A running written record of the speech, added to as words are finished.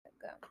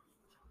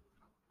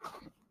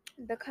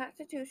The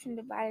Constitution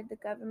divided the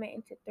government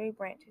into three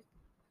branches: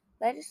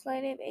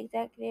 legislative,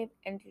 executive,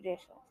 and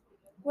judicial.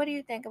 What do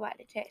you think about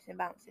the checks and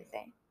balances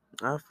there?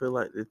 I feel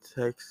like the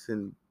checks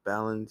and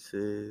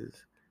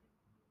balances.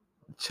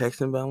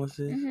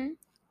 Mm-hmm.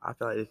 I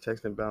feel like the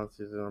checks and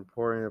balances is an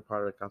important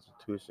part of the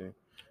Constitution.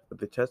 With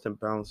the checks and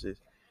balances,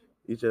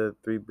 each of the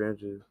three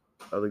branches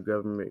of the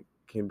government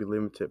can be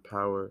limited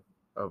power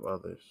of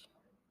others.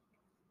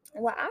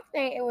 Well, I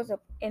think it was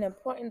an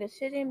important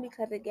decision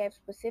because it gave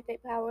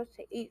specific powers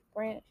to each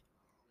branch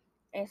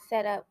and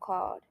set up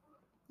called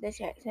the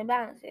checks and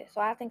balances.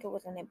 So I think it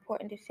was an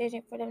important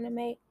decision for them to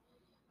make,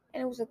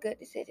 and it was a good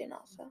decision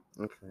also.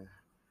 Okay.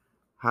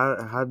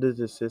 How does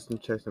the system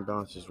checks and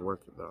balances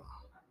work though?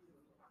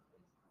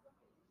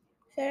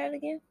 Say that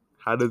again.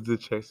 How does the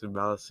checks and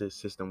balances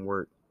system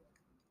work?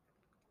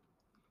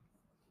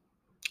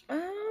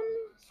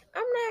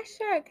 I'm not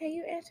sure. Can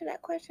you answer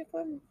that question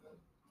for me?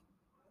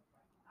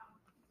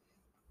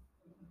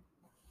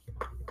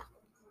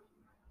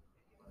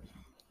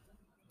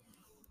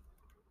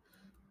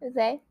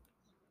 Zay,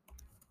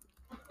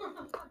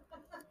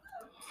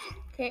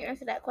 can you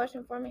answer that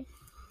question for me?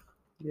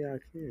 Yeah, I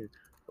can.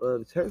 Well,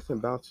 the checks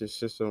and balances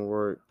system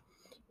work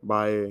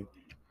by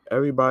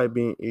everybody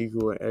being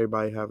equal and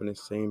everybody having the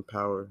same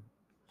power,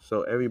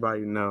 so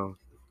everybody know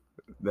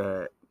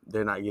that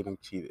they're not getting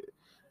cheated.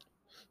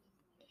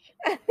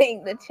 I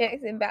think the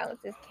checks and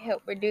balances can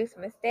help reduce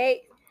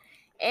mistakes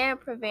and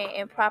prevent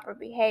improper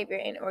behavior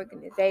in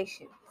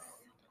organizations.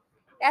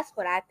 That's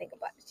what I think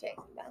about the checks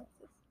and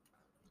balances.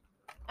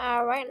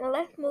 All right, now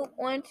let's move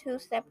on to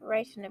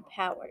separation of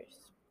powers.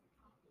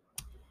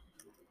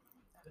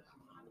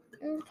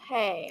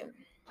 Okay.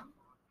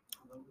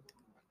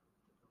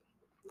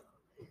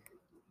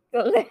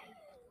 The,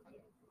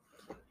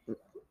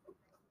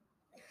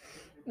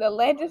 the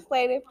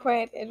legislative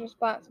branch is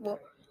responsible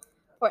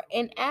for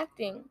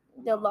enacting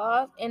the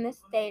laws in the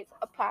states,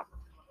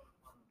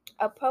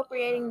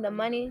 appropriating the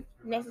money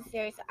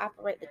necessary to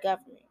operate the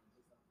government.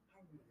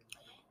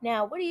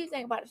 Now, what do you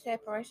think about the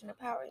separation of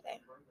powers then?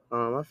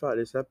 I thought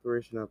the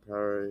separation of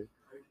power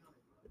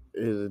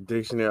is a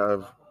dictionary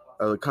of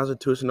a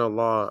constitutional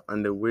law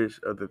under which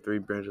of the three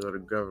branches of the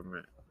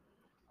government.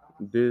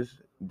 This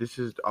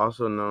is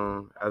also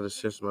known as a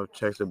system of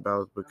checks and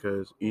balances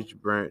because each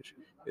branch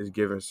is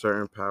given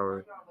certain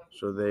power,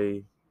 so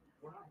they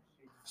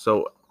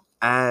so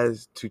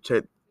as to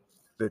check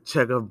the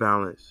check of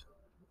balance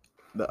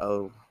the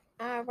other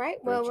All right,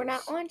 well, we're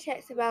not branches. on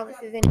checks and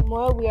balances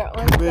anymore. We are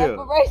on Bill,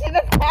 separation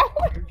of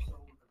powers.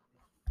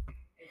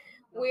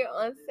 We're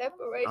on I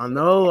separation of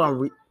know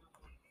powers.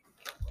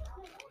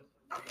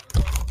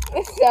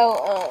 I'm.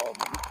 So,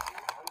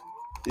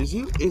 Is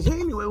there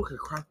any way we could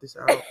crack this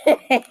out?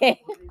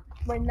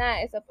 we're not.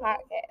 It's a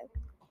podcast,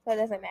 so it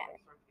doesn't matter.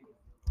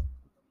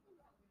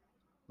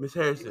 Miss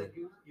Harrison,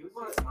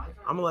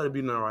 I'm gonna let it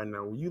be known right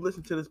now. When you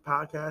listen to this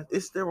podcast,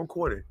 it's still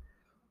recorded.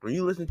 When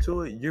you listen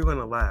to it, you're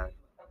gonna laugh.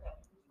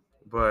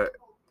 But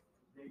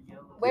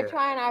We're yeah,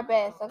 trying our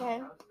best,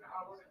 okay?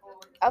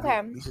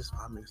 Okay. these just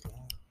 5 minutes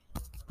long.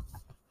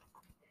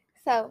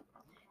 So,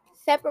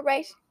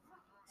 separation.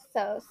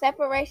 So,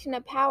 separation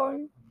of power.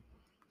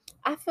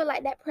 I feel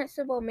like that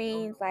principle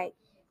means like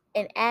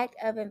an act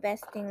of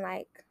investing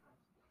like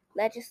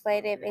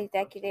legislative,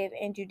 executive,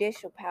 and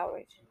judicial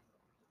powers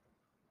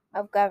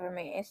of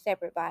government in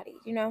separate bodies.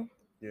 Yeah.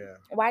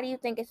 Why do you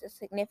think it's a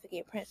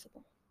significant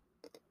principle?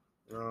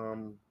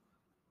 Um,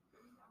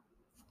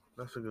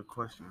 that's a good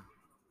question.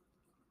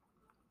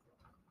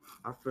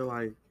 I feel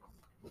like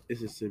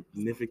it's a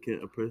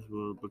significant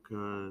principle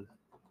because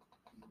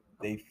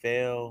they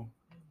fail.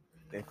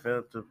 They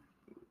fail to.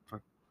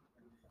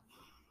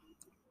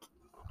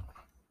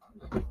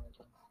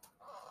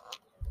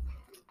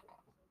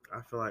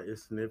 I feel like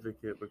it's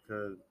significant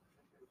because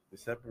the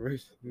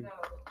separation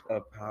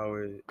of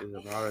power is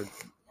about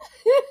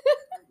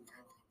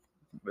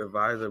the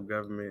rise of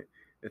government.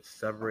 It's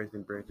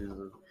separating branches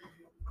of.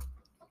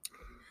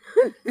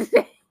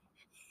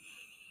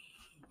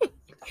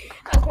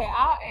 Okay,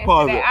 I'll answer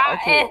Pause that. it. I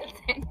can't.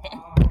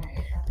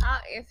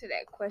 I'll answer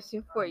that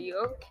question for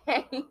you.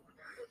 Okay.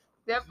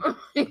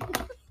 Definitely.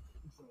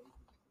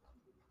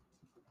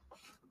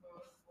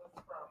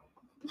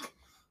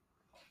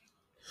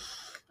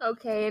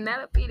 Okay, and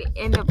that'll be the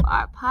end of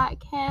our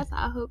podcast.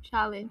 I hope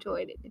y'all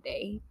enjoyed it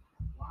today.